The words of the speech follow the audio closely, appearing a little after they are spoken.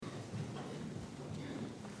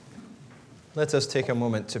Let us take a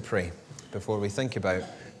moment to pray before we think about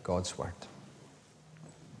God's Word.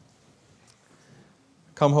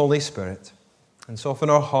 Come, Holy Spirit, and soften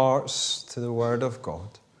our hearts to the Word of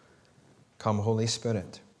God. Come, Holy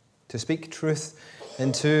Spirit, to speak truth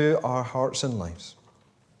into our hearts and lives.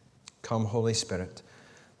 Come, Holy Spirit,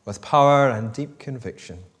 with power and deep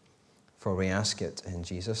conviction, for we ask it in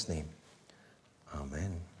Jesus' name.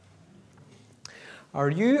 Amen. Are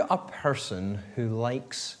you a person who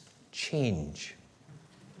likes change?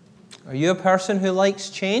 Are you a person who likes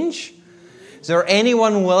change? Is there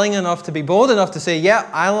anyone willing enough to be bold enough to say, yeah,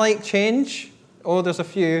 I like change? Oh, there's a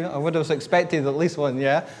few. I would have expected at least one,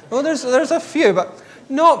 yeah. Oh, there's a few, but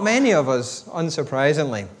not many of us,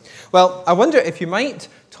 unsurprisingly. Well, I wonder if you might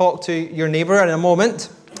talk to your neighbour in a moment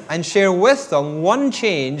and share with them one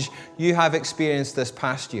change you have experienced this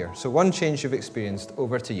past year. So one change you've experienced.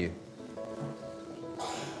 Over to you.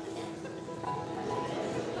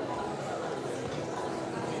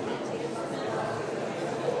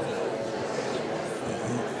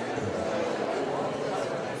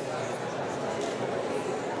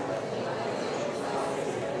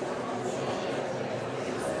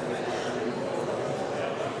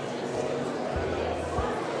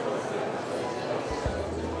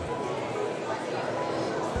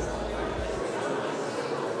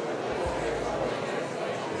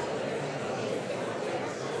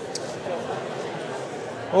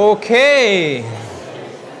 Okay.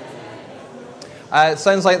 It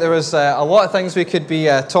sounds like there was a lot of things we could be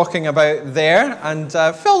talking about there, and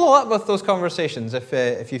fill up with those conversations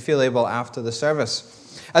if you feel able after the service.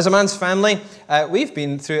 As a man's family, we've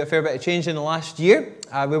been through a fair bit of change in the last year.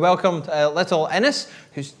 We welcomed little Ennis,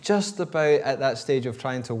 who's just about at that stage of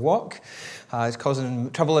trying to walk. He's causing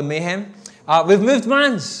trouble and mayhem. We've moved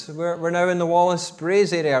mans. We're now in the Wallace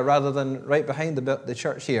Braes area rather than right behind the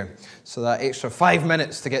church here. So that extra 5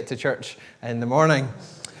 minutes to get to church in the morning.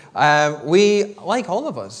 We, like all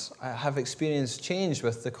of us, have experienced change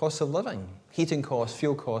with the cost of living. Heating costs,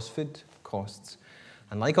 fuel costs, food costs.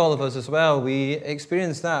 And like all of us as well, we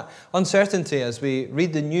experience that uncertainty as we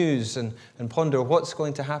read the news and ponder what's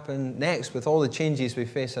going to happen next with all the changes we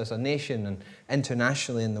face as a nation and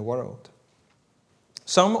internationally in the world.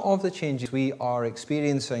 Some of the changes we are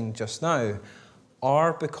experiencing just now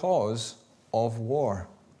are because of war,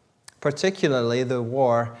 particularly the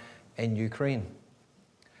war in Ukraine.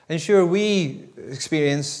 And sure, we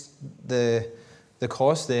experience the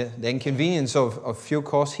cost, the inconvenience of fuel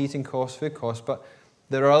costs, heating costs, food costs, but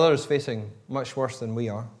there are others facing much worse than we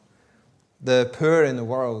are. The poor in the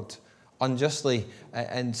world, unjustly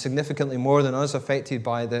and significantly more than us, affected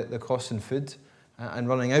by the cost in food and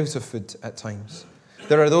running out of food at times.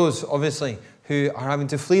 There are those, obviously, who are having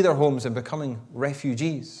to flee their homes and becoming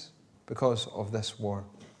refugees because of this war.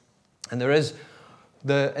 And there is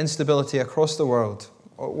the instability across the world,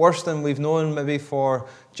 worse than we've known maybe for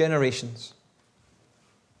generations.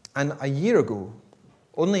 And a year ago,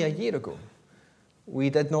 only a year ago, we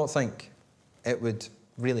did not think it would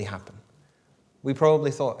really happen. We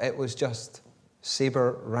probably thought it was just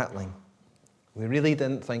saber rattling. We really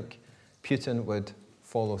didn't think Putin would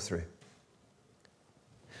follow through.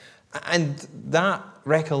 And that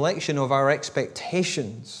recollection of our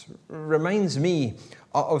expectations reminds me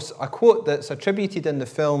of a quote that's attributed in the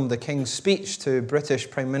film The King's Speech to British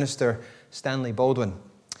Prime Minister Stanley Baldwin.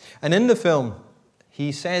 And in the film,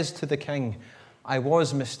 he says to the king, "I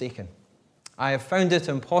was mistaken. I have found it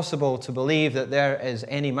impossible to believe that there is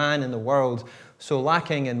any man in the world so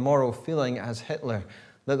lacking in moral feeling as Hitler,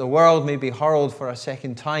 that the world may be hurled for a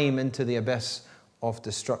second time into the abyss of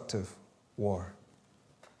destructive war."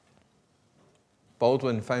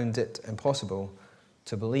 Baldwin found it impossible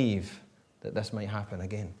to believe that this might happen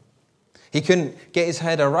again. He couldn't get his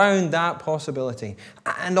head around that possibility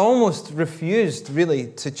and almost refused, really,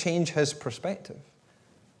 to change his perspective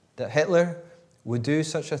that Hitler would do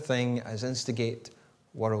such a thing as instigate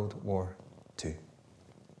World War II.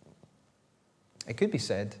 It could be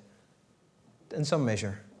said, in some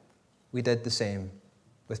measure, we did the same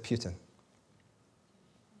with Putin.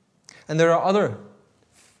 And there are other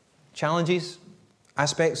challenges,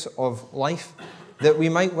 aspects of life that we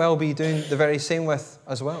might well be doing the very same with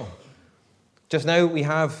as well. Just now we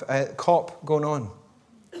have a COP going on,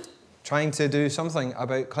 trying to do something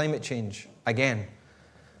about climate change again.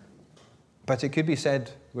 But it could be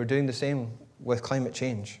said we're doing the same with climate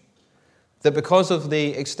change. That because of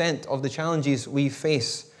the extent of the challenges we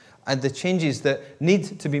face and the changes that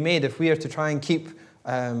need to be made if we are to try and keep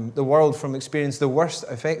the world from experiencing the worst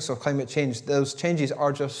effects of climate change, those changes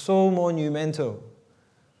are just so monumental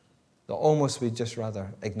that almost we'd just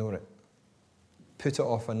rather ignore it. Put it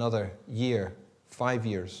off another year 5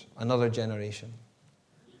 years, another generation.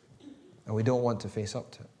 And we don't want to face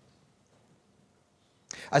up to it.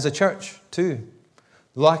 As a church, too,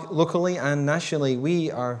 locally and nationally,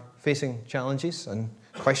 we are facing challenges and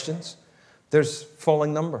questions. There's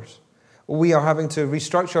falling numbers. We are having to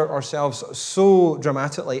restructure ourselves so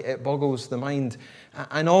dramatically it boggles the mind,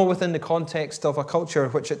 and all within the context of a culture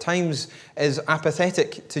which at times is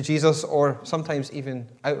apathetic to Jesus or sometimes even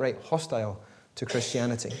outright hostile to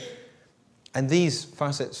Christianity. And these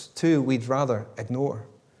facets, too, we'd rather ignore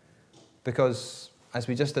because, as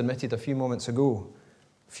we just admitted a few moments ago,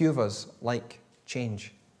 few of us like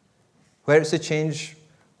change. Whether it's a change,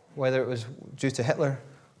 whether it was due to Hitler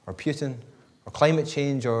or Putin or climate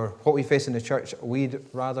change or what we face in the church, we'd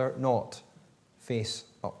rather not face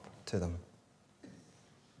up to them.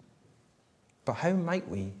 But how might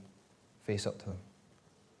we face up to them?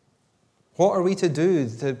 What are we to do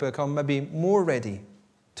to become maybe more ready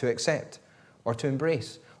to accept or to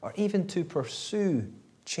embrace or even to pursue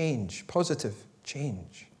change, positive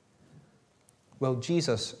change? Well,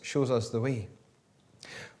 Jesus shows us the way.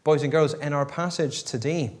 Boys and girls, in our passage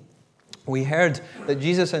today, we heard that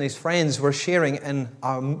Jesus and his friends were sharing in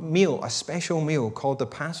a meal, a special meal called the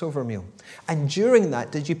Passover meal. And during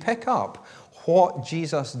that, did you pick up what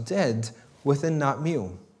Jesus did within that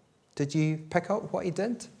meal? Did you pick up what he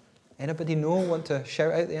did? Anybody know? Want to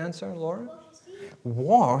shout out the answer, Laura?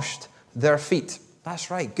 Washed their feet. That's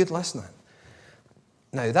right, good listening.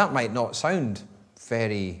 Now, that might not sound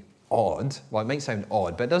very odd. Well, it might sound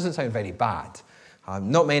odd, but it doesn't sound very bad.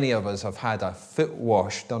 Not many of us have had a foot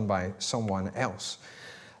wash done by someone else.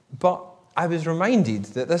 But I was reminded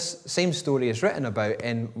that this same story is written about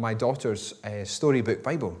in my daughter's storybook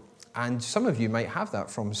Bible. And some of you might have that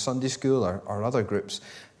from Sunday school or other groups.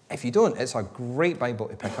 If you don't, it's a great Bible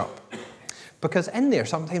to pick up. Because in there,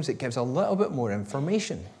 sometimes it gives a little bit more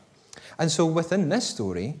information. And so within this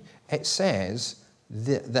story, it says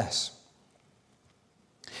this.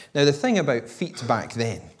 Now, the thing about feet back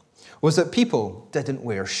then was that people didn't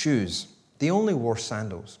wear shoes. They only wore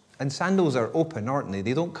sandals. And sandals are open, aren't they?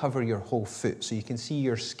 They don't cover your whole foot, so you can see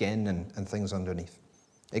your skin and things underneath.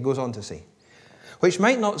 It goes on to say, which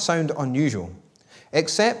might not sound unusual,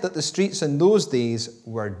 except that the streets in those days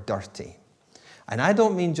were dirty. And I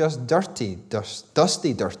don't mean just dirty,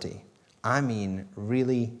 dusty dirty. I mean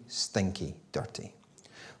really stinky dirty.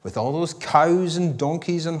 With all those cows and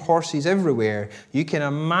donkeys and horses everywhere, you can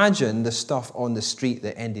imagine the stuff on the street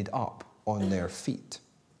that ended up on their feet.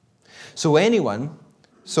 So anyway,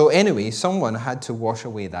 someone had to wash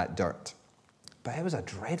away that dirt. But it was a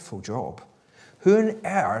dreadful job. Who on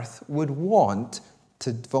earth would want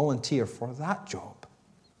to volunteer for that job?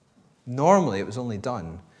 Normally, it was only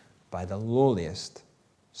done by the lowliest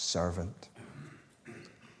servant.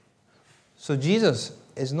 So Jesus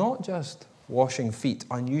is not just washing feet,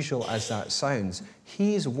 unusual as that sounds.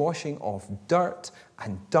 He's washing off dirt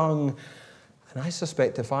and dung. And I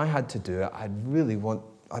suspect if I had to do it,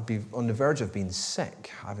 I'd be on the verge of being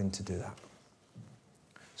sick having to do that.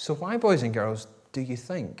 So why, boys and girls, do you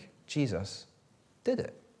think Jesus did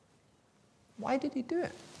it? Why did he do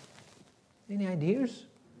it? Any ideas?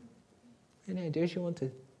 Any ideas you want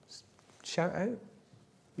to shout out?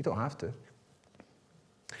 You don't have to.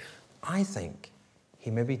 I think he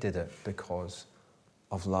maybe did it because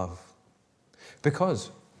of love. Because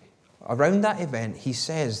around that event, he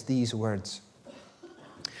says these words,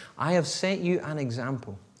 I have set you an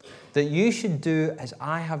example that you should do as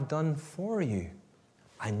I have done for you.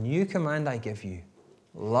 A new command I give you,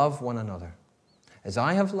 love one another. As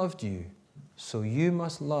I have loved you, so you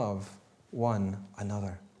must love one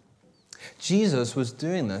another. Jesus was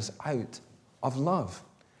doing this out of love.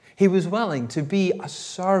 He was willing to be a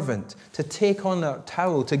servant, to take on that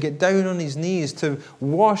towel, to get down on his knees, to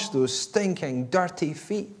wash those stinking, dirty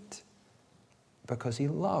feet, because he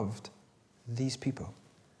loved these people.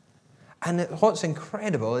 And what's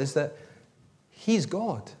incredible is that he's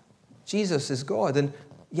God. Jesus is God, and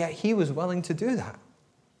yet he was willing to do that.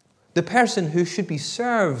 The person who should be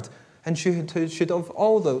served and should have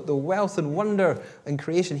all the wealth and wonder and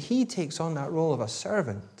creation, he takes on that role of a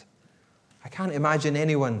servant. I can't imagine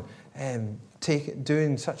anyone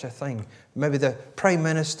doing such a thing. Maybe the Prime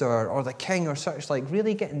Minister or the King or such, like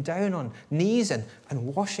really getting down on knees and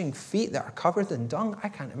washing feet that are covered in dung. I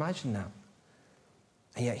can't imagine that.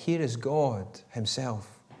 And yet here is God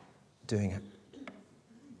himself doing it.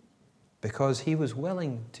 Because he was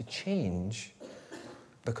willing to change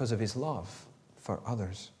because of his love for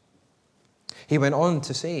others. He went on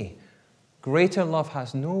to say, greater love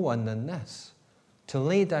has no one than this, to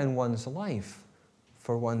lay down one's life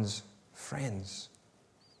for one's friends.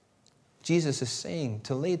 Jesus is saying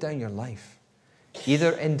to lay down your life.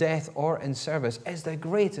 either in death or in service, is the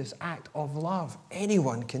greatest act of love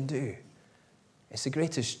anyone can do. It's the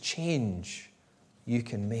greatest change you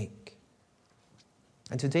can make.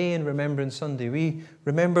 And today in Remembrance Sunday, we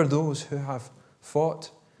remember those who have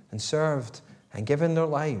fought and served and given their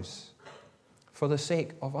lives for the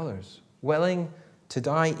sake of others, willing to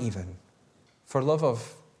die even for love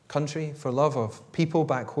of country, for love of people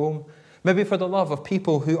back home, maybe for the love of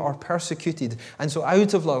people who are persecuted. And so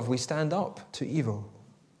out of love, we stand up to evil.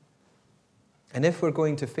 And if we're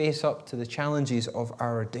going to face up to the challenges of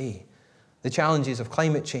our day, the challenges of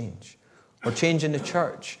climate change or change in the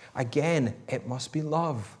church, again, it must be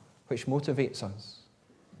love which motivates us.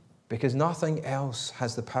 Because nothing else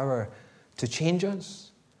has the power to change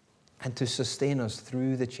us and to sustain us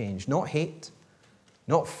through the change. Not hate,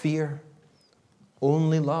 not fear.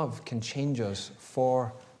 Only love can change us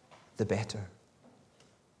for the better.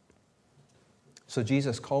 So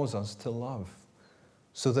Jesus calls us to love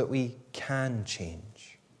so that we can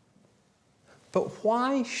change. But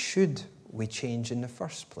why should we change in the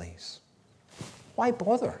first place? Why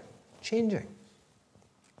bother changing?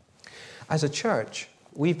 As a church,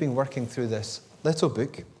 we've been working through this little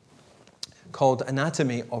book called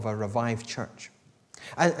Anatomy of a Revived Church.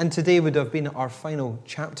 And today would have been our final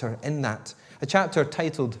chapter in that, a chapter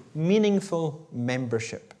titled Meaningful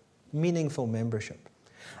Membership. Meaningful membership.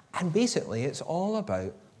 And basically, it's all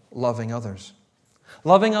about loving others.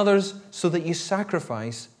 Loving others so that you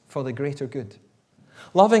sacrifice for the greater good.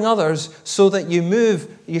 Loving others so that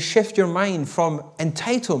you shift your mind from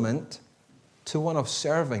entitlement to one of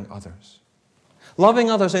serving others. Loving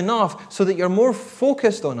others enough so that you're more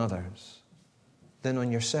focused on others than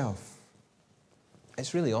on yourself.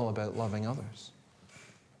 It's really all about loving others.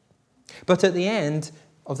 But at the end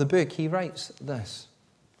of the book, he writes this.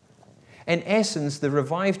 In essence, the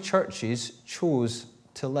revived churches chose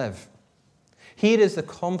to live. Here is the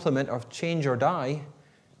complement of change or die.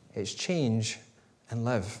 It's change and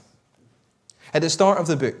live. At the start of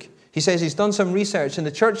the book, he says he's done some research, and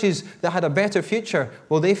the churches that had a better future,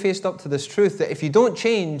 well, they faced up to this truth that if you don't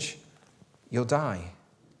change, you'll die.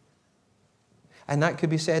 And that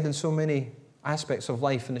could be said in so many aspects of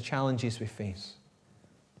life and the challenges we face.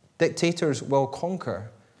 Dictators will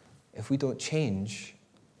conquer if we don't change.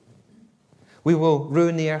 We will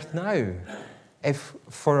ruin the earth now if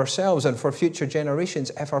for ourselves and for future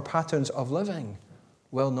generations if our patterns of living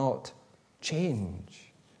will not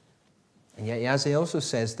change. And yet, as he also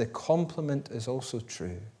says, the complement is also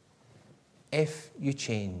true. If you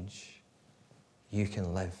change, you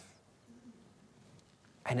can live.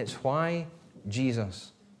 And it's why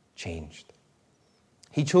Jesus changed.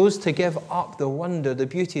 He chose to give up the wonder, the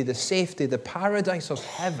beauty, the safety, the paradise of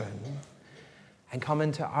heaven and come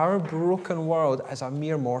into our broken world as a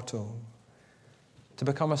mere mortal, to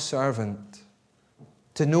become a servant,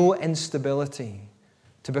 to know instability,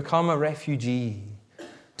 to become a refugee,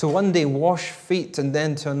 to one day wash feet and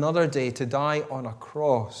then to another day to die on a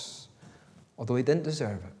cross, although he didn't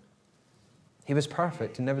deserve it. He was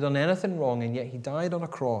perfect and never done anything wrong, and yet he died on a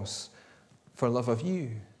cross for love of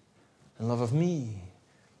you and love of me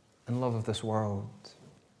and love of this world.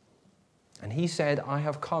 And he said, I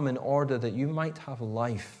have come in order that you might have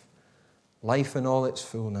life, life in all its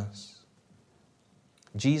fullness.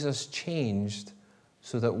 Jesus changed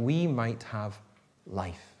so that we might have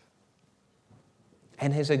life.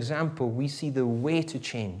 In his example, we see the way to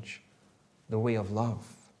change, the way of love.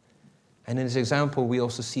 And in his example, we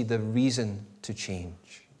also see the reason to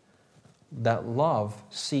change, that love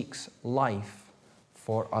seeks life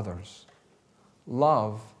for others.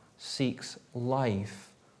 Love seeks life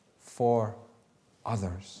for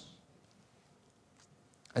others.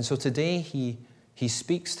 And so today he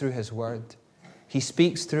speaks through his word. He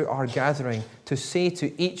speaks through our gathering to say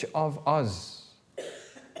to each of us,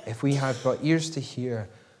 if we have got ears to hear,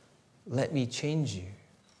 let me change you.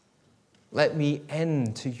 Let me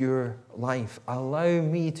into your life. Allow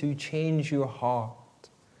me to change your heart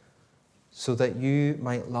so that you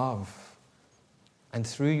might love. And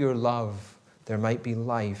through your love, there might be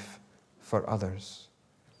life for others.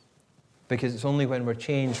 Because it's only when we're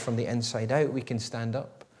changed from the inside out we can stand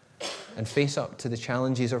up and face up to the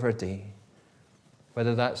challenges of our day.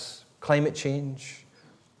 Whether that's climate change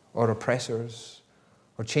or oppressors,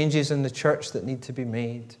 or changes in the church that need to be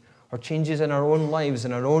made, or changes in our own lives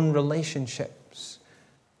and our own relationships.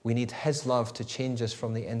 We need his love to change us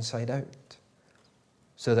from the inside out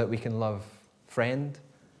so that we can love friend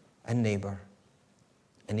and neighbor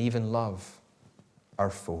and even love our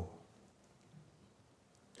foe.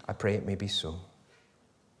 I pray it may be so.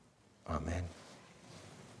 Amen.